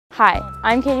Hi,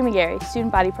 I'm Katy Mcgarry,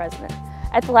 Student Body President.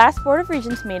 At the last Board of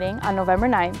Regents meeting on November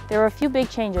 9th, there were a few big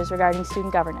changes regarding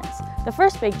student governance. The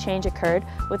first big change occurred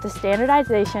with the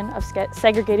standardization of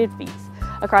segregated fees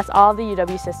across all of the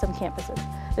UW system campuses.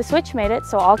 The switch made it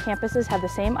so all campuses have the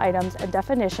same items and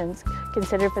definitions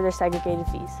considered for their segregated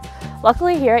fees.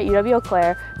 Luckily here at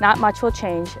UW-Eau, not much will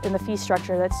change in the fee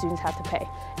structure that students have to pay.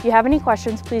 If you have any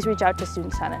questions, please reach out to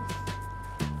Student Senate.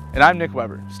 And I'm Nick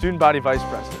Weber, Student Body Vice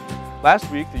President.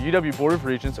 Last week, the UW Board of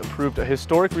Regents approved a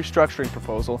historic restructuring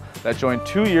proposal that joined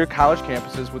two-year college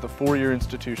campuses with a four-year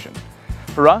institution.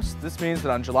 For us, this means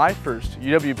that on July 1st,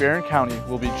 UW-Barron County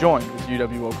will be joined with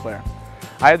UW-Eau.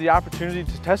 I had the opportunity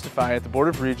to testify at the Board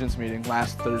of Regents meeting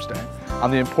last Thursday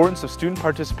on the importance of student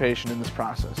participation in this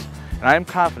process, and I am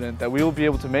confident that we will be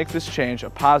able to make this change a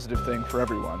positive thing for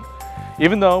everyone.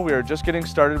 Even though we are just getting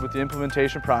started with the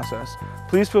implementation process,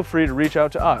 please feel free to reach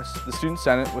out to us, the Student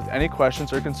Senate, with any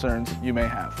questions or concerns you may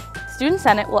have. Student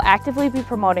Senate will actively be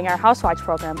promoting our House Watch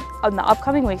program in the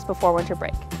upcoming weeks before winter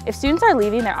break. If students are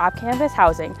leaving their off-campus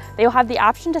housing, they will have the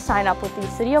option to sign up with the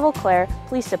City of Eau Claire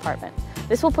Police Department.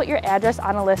 This will put your address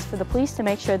on a list for the police to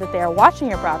make sure that they are watching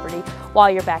your property while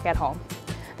you're back at home.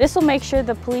 This will make sure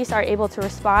the police are able to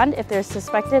respond if there is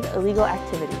suspected illegal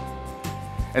activity.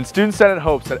 And Student Senate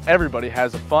hopes that everybody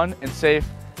has a fun and safe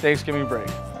Thanksgiving break.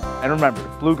 And remember,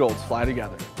 blue golds fly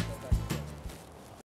together.